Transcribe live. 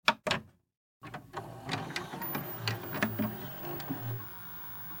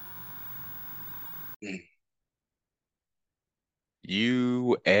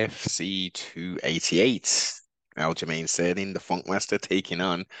UFC 288. Aljamain Sterling, the Funkmaster, taking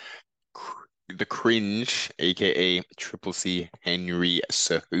on the Cringe, aka Triple C Henry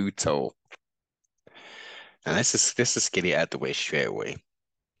Cejudo. And let's just get it out the way straight away.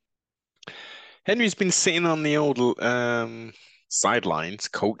 Henry's been sitting on the old sidelines,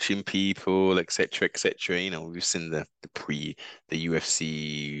 coaching people, etc., etc. We've seen the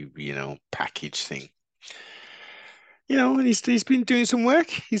UFC, package thing. And he's been doing some work.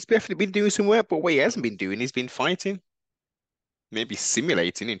 He's definitely been doing some work, but what he hasn't been doing, he's been fighting, maybe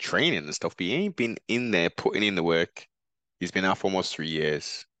simulating and training and stuff, but he ain't been in there putting in the work. He's been out for almost 3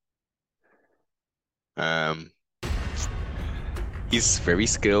 years. Um, he's very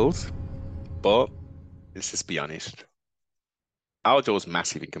skilled, but let's just be honest. Aljo's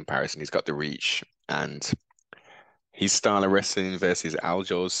massive in comparison. He's got the reach, and his style of wrestling versus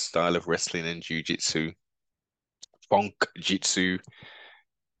Aljo's style of wrestling and jiu-jitsu, funk jitsu,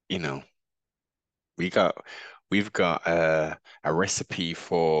 you know, we got we've got a recipe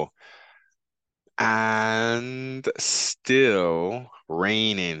for and still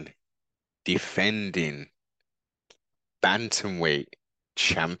reigning, defending bantamweight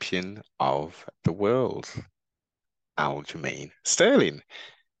champion of the world, Aljamain Sterling.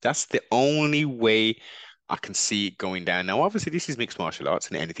 That's the only way I can see it going down. Now, obviously, this is mixed martial arts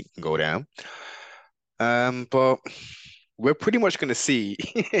and anything can go down. But we're pretty much going to see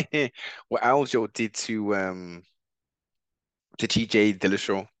what Aljo did to TJ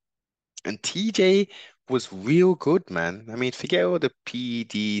Dillashaw. And TJ was real good, man. I mean, forget all the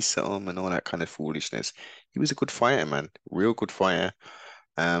PD some and all that kind of foolishness. He was a good fighter, man. Real good fighter.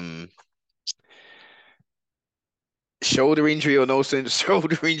 Um, Shoulder injury or no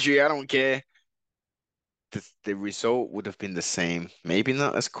shoulder injury, I don't care. The result would have been the same. Maybe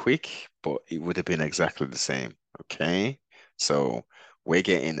not as quick, but it would have been exactly the same. Okay. So we're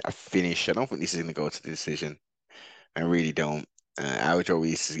getting a finish. I don't think this is going to go to the decision. I really don't. Aljo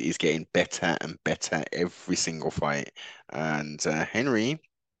is getting better and better every single fight. And Henry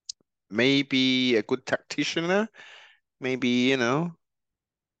may be a good tactician. Maybe,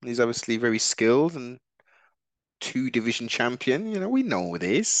 he's obviously very skilled and two division champion. We know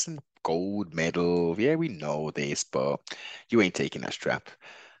this. And gold medal. Yeah, we know this, but you ain't taking that strap.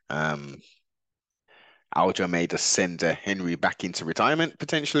 Um, Aljo may just send Henry back into retirement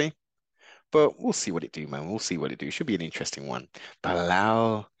potentially, but we'll see what it do, man. We'll see what it do. Should be an interesting one.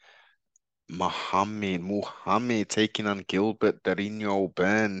 Bilal Muhammad taking on Gilbert Darino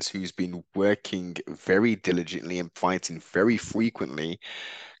Burns, who's been working very diligently and fighting very frequently.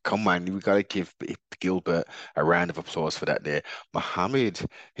 Come on, we gotta give Gilbert a round of applause for that there. Muhammad,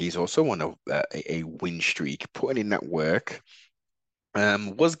 he's also on a win streak, putting in that work.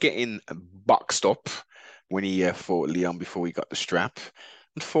 Was getting boxed up when he fought Leon before he got the strap.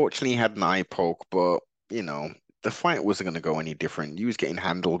 Unfortunately, he had an eye poke, but the fight wasn't going to go any different. He was getting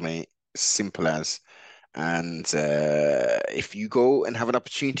handled, mate. Simple as. And if you go and have an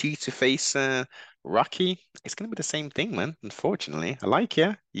opportunity to face Rocky, it's going to be the same thing, man. Unfortunately, I like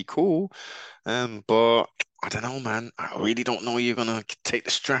you. You're cool. But I don't know, man. I really don't know you're gonna take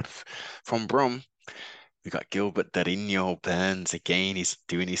the strap from Brum. We got Gilbert Darino Burns again. He's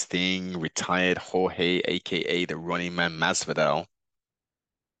doing his thing. Retired Jorge, aka the running man Masvidal.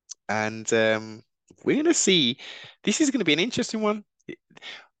 And we're gonna see. This is gonna be an interesting one.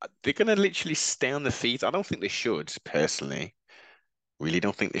 They're gonna literally stay on the feet. I don't think they should, personally. Really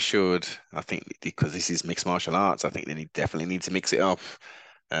don't think they should. I think because this is mixed martial arts, I think they definitely need to mix it up.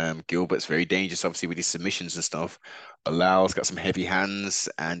 Gilbert's very dangerous, obviously, with his submissions and stuff. Bilal's got some heavy hands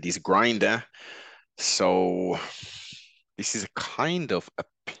and he's a grinder. So this is a kind of a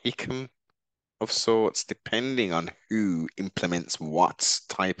pick'em of sorts, depending on who implements what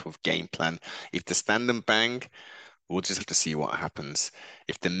type of game plan. If they stand and bang, we'll just have to see what happens.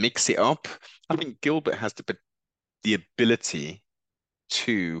 If they mix it up, I think Gilbert has the ability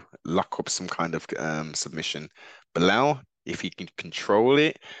to lock up some kind of submission. Bilal, if he can control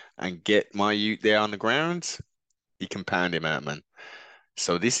it and get my youth there on the ground, he can pound him out, man.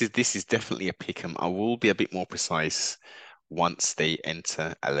 So this is definitely a pick 'em. I will be a bit more precise once they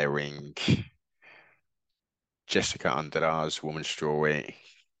enter a ring. Jessica Andrade, woman strawweight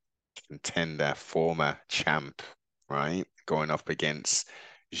contender, former champ, right? Going up against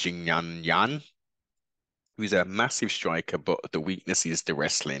Jingyan Yan, who's a massive striker, but the weakness is the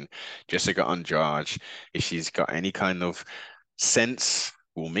wrestling. Jessica Andrade, if she's got any kind of sense,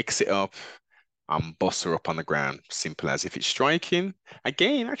 we'll mix it up and boss her up on the ground. Simple as. If it's striking,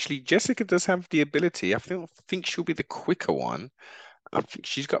 again, actually, Jessica does have the ability. I think she'll be the quicker one. I think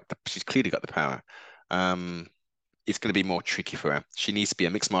she's clearly got the power. Um, it's going to be more tricky for her. She needs to be a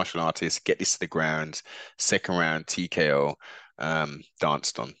mixed martial artist, get this to the ground, second round TKO,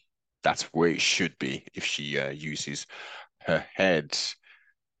 dance done. That's where it should be if she uses her head.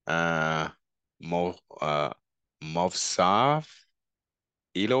 Uh, Mov, Movsav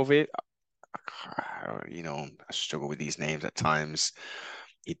Ilovic. I struggle with these names at times.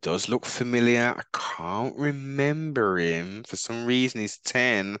 He does look familiar. I can't remember him. For some reason, he's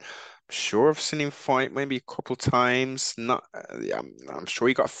 10. I'm sure I've seen him fight maybe a couple times. Not, yeah, I'm sure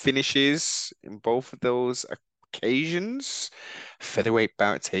he got finishes in both of those occasions. Featherweight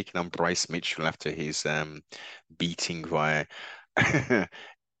bout taking on Bryce Mitchell after his beating by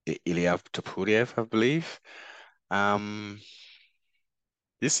Ilya Topuriev, I believe. Um,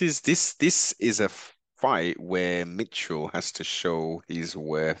 this is a fight where Mitchell has to show his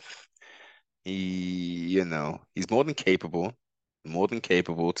worth. He's more than capable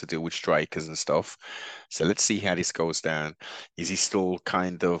to deal with strikers and stuff. So let's see how this goes down. Is he still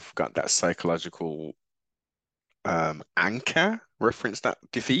kind of got that psychological anchor reference that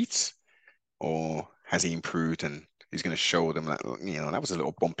defeat, or has he improved and he's going to show them that that was a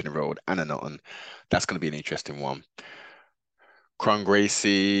little bump in the road and a nothing. That's going to be an interesting one. Cron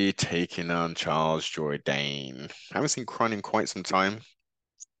Gracie taking on Charles Jourdain. I haven't seen Cron in quite some time.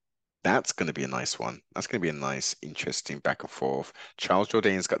 That's going to be a nice one. That's going to be a nice, interesting back and forth. Charles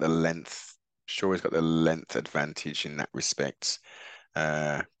Jourdain's got the length. Sure, he's got the length advantage in that respect.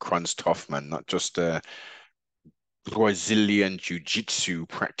 Cron's tough, man, not just a Brazilian jiu-jitsu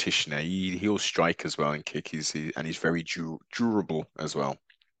practitioner. He'll strike as well and kick. And he's very durable as well.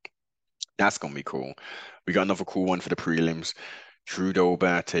 That's gonna be cool. We got another cool one for the prelims. Drew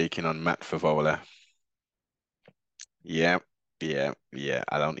Dober taking on Matt Favola. Yeah, yeah.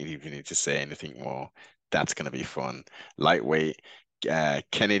 I don't even need to say anything more. That's gonna be fun. Lightweight,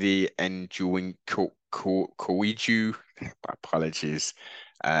 Kennedy and Koiju. Apologies.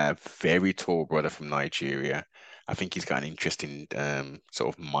 Very tall brother from Nigeria. I think he's got an interesting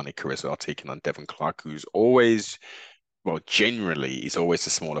sort of moniker as well, taking on Devin Clark, who's always, well, generally, he's always a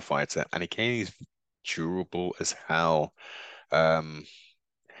smaller fighter. And again, he's durable as hell. Um,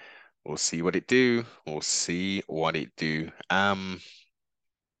 we'll see what it do. We'll see what it do. I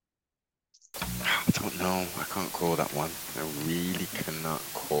don't know. I can't call that one. I really cannot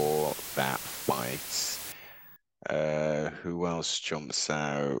call that fight. Who else jumps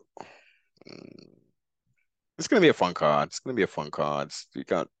out? Mm, It's gonna be a fun card. It's gonna be a fun card. We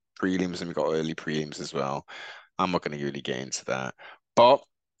got prelims and we got early prelims as well. I'm not gonna really get into that. But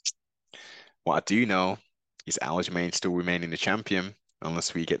what I do know is Aljamain still remaining the champion,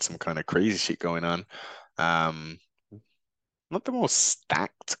 unless we get some kind of crazy shit going on. Um, Not the most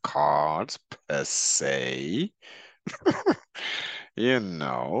stacked cards per se,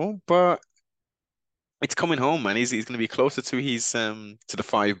 but it's coming home, man. He's going to be closer to his to the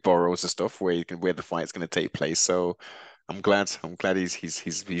five boroughs and stuff where the fight's going to take place. So I'm glad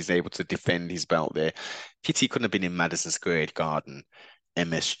he's able to defend his belt there. Pity couldn't have been in Madison Square Garden,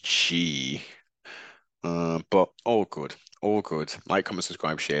 MSG. But all good, all good. Like, comment,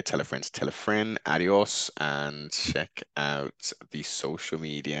 subscribe, share, tell a friend to tell a friend. Adios, and check out the social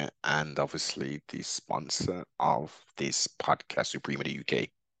media and obviously the sponsor of this podcast, Suprema the UK.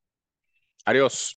 Adios.